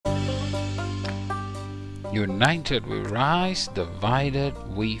United we rise, divided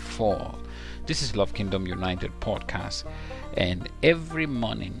we fall. This is Love Kingdom United podcast, and every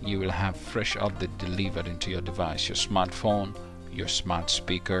morning you will have fresh update delivered into your device, your smartphone, your smart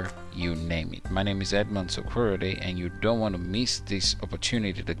speaker, you name it. My name is Edmund Sokorode, and you don't want to miss this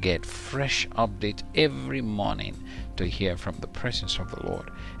opportunity to get fresh update every morning to hear from the presence of the Lord.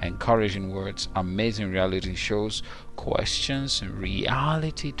 Encouraging words, amazing reality shows, questions, and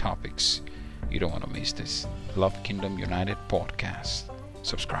reality topics. You don't want to miss this. Love Kingdom United podcast.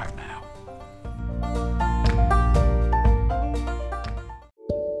 Subscribe now.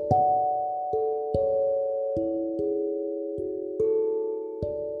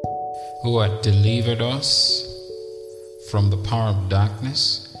 Who had delivered us from the power of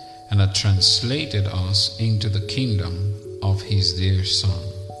darkness and had translated us into the kingdom of his dear Son.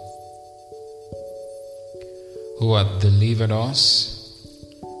 Who had delivered us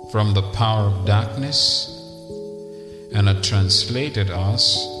from the power of darkness and had translated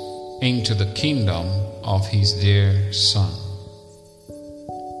us into the kingdom of his dear Son.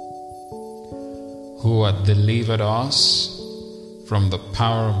 Who had delivered us from the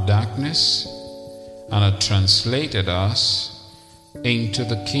power of darkness and had translated us into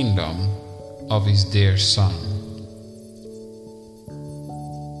the kingdom of his dear Son.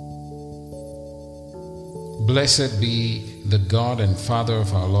 Blessed be the God and Father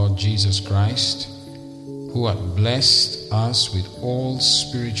of our Lord Jesus Christ, who hath blessed us with all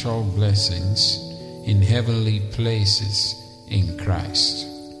spiritual blessings in heavenly places in Christ,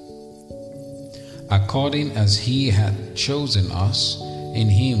 according as he hath chosen us in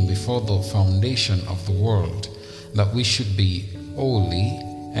him before the foundation of the world, that we should be holy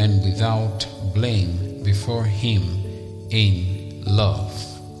and without blame before him in love.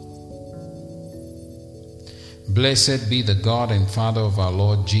 Blessed be the God and Father of our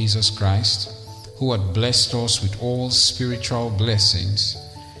Lord Jesus Christ, who hath blessed us with all spiritual blessings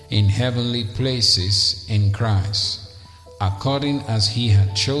in heavenly places in Christ, according as he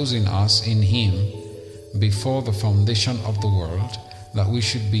had chosen us in him before the foundation of the world, that we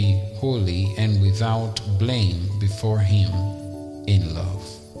should be holy and without blame before him in love.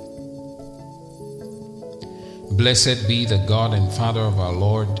 Blessed be the God and Father of our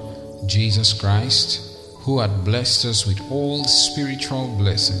Lord Jesus Christ, who hath blessed us with all spiritual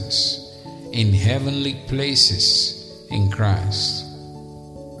blessings in heavenly places in Christ,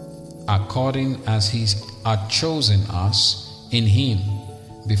 according as he hath chosen us in him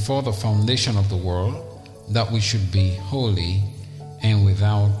before the foundation of the world, that we should be holy and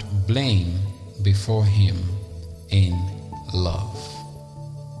without blame before him in love.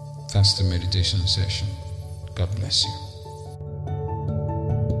 That's the meditation session. God bless you.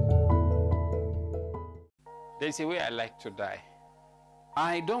 There's a way I like to die.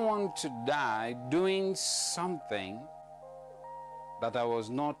 I don't want to die doing something that I was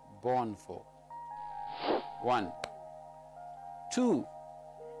not born for. 1. 2.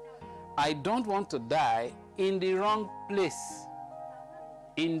 I don't want to die in the wrong place.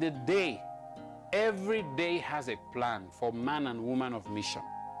 In the day, every day has a plan for man and woman of mission.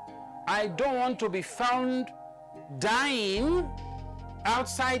 I don't want to be found dying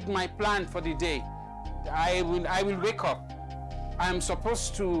outside my plan for the day. I will wake up. I'm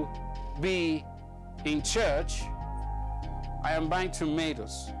supposed to be in church. I am buying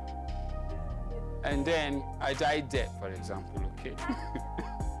tomatoes. And then I die dead, for example, okay?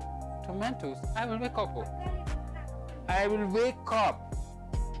 Tomatoes, I will wake up. I will wake up.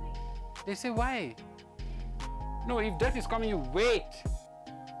 They say, why? No, if death is coming, you wait.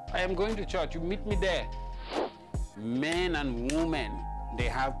 I am going to church. You meet me there. Men and women, they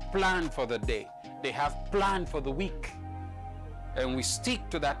have planned for the day. They have planned for the week. And we stick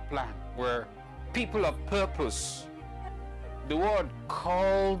to that plan. We're people of purpose. The word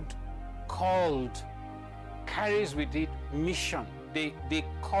called carries with it mission. They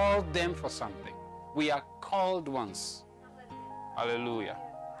called them for something. We are called ones. Hallelujah.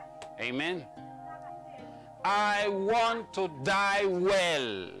 Amen. I want to die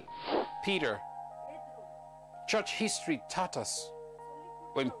well. Peter. Church history taught us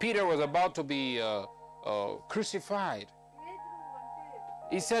when Peter was about to be crucified,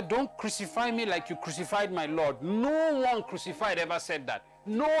 he said, don't crucify me like you crucified my Lord. No one crucified ever said that.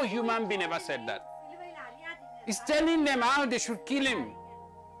 No human being ever said that. He's telling them how they should kill him.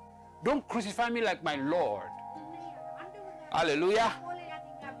 Don't crucify me like my Lord. Hallelujah.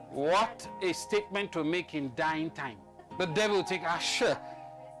 What a statement to make in dying time. The devil will take, sure,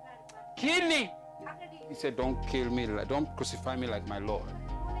 kill me. He said, don't kill me, don't crucify me like my Lord.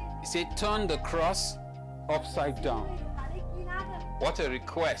 He said, turn the cross upside down. What a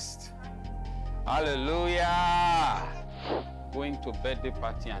request. Hallelujah. Going to birthday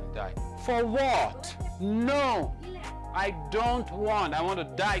party and die. For what? No. I don't want. I want to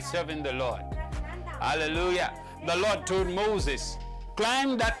die serving the Lord. Hallelujah. The Lord told Moses,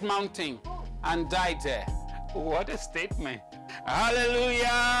 climb that mountain and die there. What a statement. Hallelujah.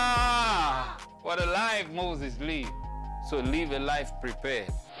 What a life Moses lived. So live a life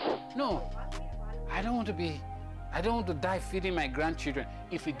prepared. No, I don't want to die feeding my grandchildren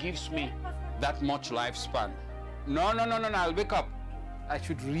if it gives me that much lifespan. No, I'll wake up. I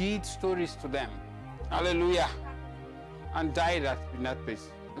should read stories to them. Hallelujah. And die in that place.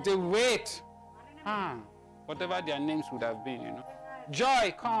 They wait. Whatever their names would have been, you know.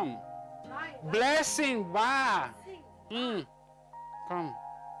 Joy, come. Blessing, come.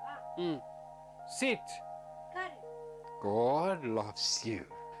 Sit. God loves you.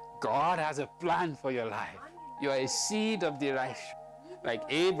 God has a plan for your life. You are a seed of the righteous. Like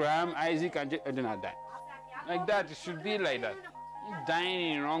Abraham, Isaac, and Jacob did not die. Like that, it should be like that. You're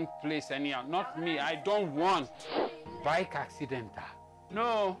dying in the wrong place anyhow. Not me. I don't want bike accidental.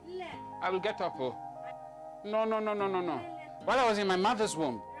 No, I will get up. Oh. No. While I was in my mother's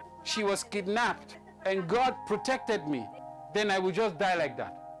womb, she was kidnapped and God protected me. Then I will just die like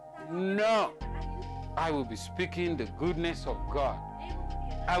that. No. I will be speaking the goodness of God.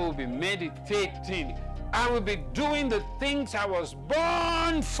 I will be meditating. I will be doing the things I was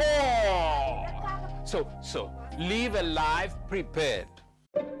born for. So live a life prepared.